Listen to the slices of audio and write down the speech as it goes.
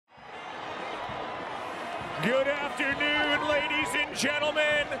Good afternoon, ladies and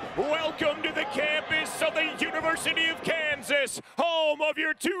gentlemen. Welcome to the campus of the University of Kansas, home of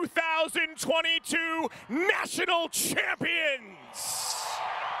your 2022 national champions.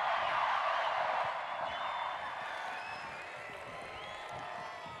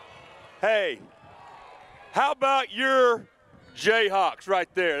 Hey, how about your Jayhawks right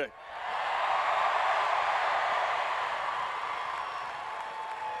there?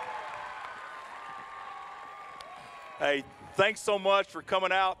 Hey, thanks so much for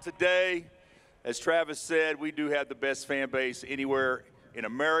coming out today. As Travis said, we do have the best fan base anywhere in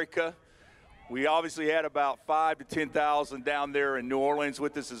America. We obviously had about 5,000 to 10,000 down there in New Orleans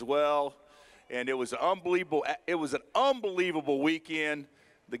with us as well, and it was unbelievable. It was an unbelievable weekend.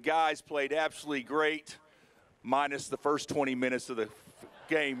 The guys played absolutely great, minus the first 20 minutes of the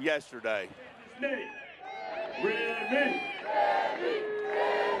game yesterday.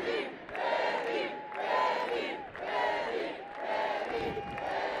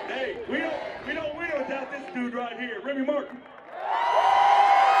 Hey, we don't win without this dude right here, Remy Martin.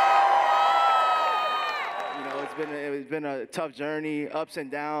 You know, it's been a tough journey, ups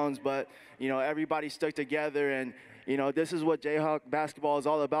and downs, but you know, everybody stuck together, and you know, this is what Jayhawk basketball is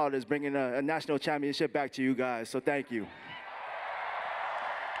all about, is bringing a national championship back to you guys. So thank you.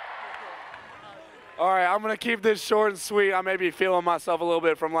 All right, I'm gonna keep this short and sweet. I may be feeling myself a little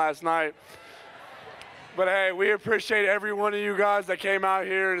bit from last night. But hey, we appreciate every one of you guys that came out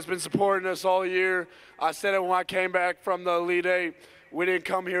here and has been supporting us all year. I said it when I came back from the Elite Eight. We didn't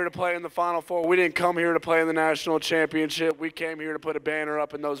come here to play in the Final Four. We didn't come here to play in the national championship. We came here to put a banner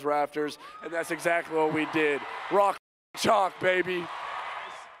up in those rafters, and that's exactly what we did. Rock chalk, baby.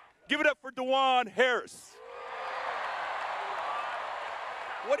 Give it up for DeJuan Harris.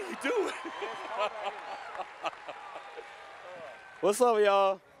 What are you doing? What's up,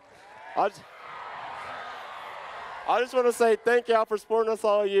 y'all? I just want to say thank y'all for supporting us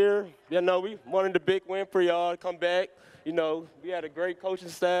all year. You know, we wanted a big win for y'all to come back. You know, we had a great coaching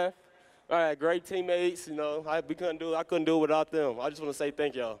staff. I had great teammates. You know, I couldn't do it without them. I just want to say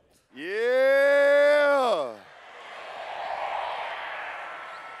thank y'all. Yeah.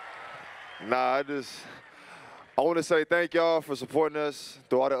 I want to say thank y'all for supporting us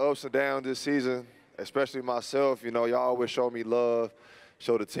through all the ups and downs this season, especially myself. You know, y'all always show me love,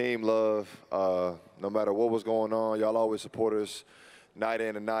 show the team love. No matter what was going on, y'all always support us night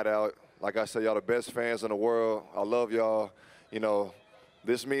in and night out. Like I said, y'all the best fans in the world. I love y'all. You know,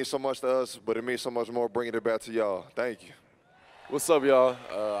 this means so much to us, but it means so much more bringing it back to y'all. Thank you. What's up, y'all?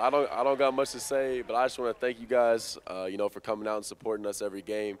 I don't got much to say, but I just want to thank you guys, you know, for coming out and supporting us every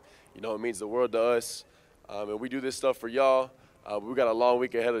game. You know, it means the world to us, and we do this stuff for y'all. We got a long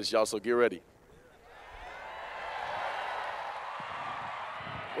week ahead of us, y'all, so get ready.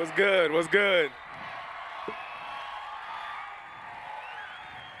 What's good? What's good?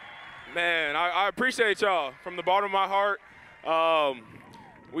 Man, I appreciate y'all from the bottom of my heart.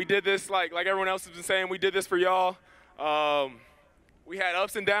 We did this like everyone else has been saying. We did this for y'all. We had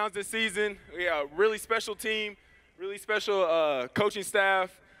ups and downs this season. We had a really special team, really special coaching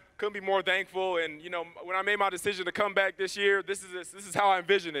staff. Couldn't be more thankful. And you know, when I made my decision to come back this year, this is how I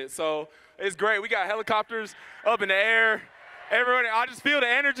envisioned it. So it's great. We got helicopters up in the air. Everyone, I just feel the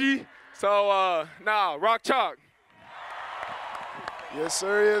energy. So rock chalk. Yes,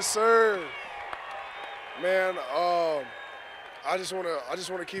 sir. Yes, sir. Man, I just want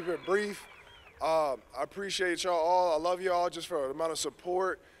to keep it brief. I appreciate y'all all. I love y'all just for the amount of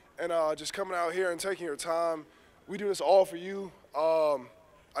support and just coming out here and taking your time. We do this all for you.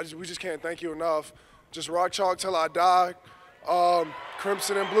 We just can't thank you enough. Just rock chalk till I die.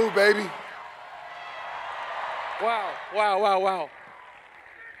 Crimson and blue, baby. Wow.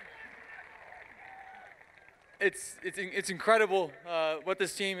 It's incredible what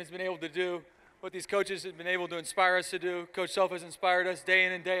this team has been able to do, what these coaches have been able to inspire us to do. Coach Self has inspired us day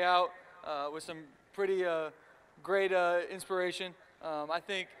in and day out with some pretty great inspiration. I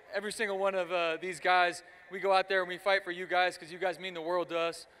think every single one of these guys, we go out there and we fight for you guys because you guys mean the world to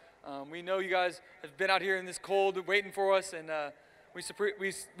us. We know you guys have been out here in this cold waiting for us, and we support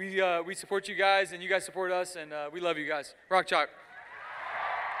you guys, and you guys support us, and we love you guys. Rock chalk.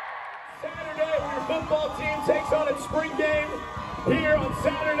 Saturday, your football team takes on its spring game here on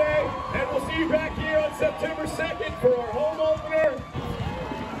Saturday, and we'll see you back here on September 2nd for our home opener.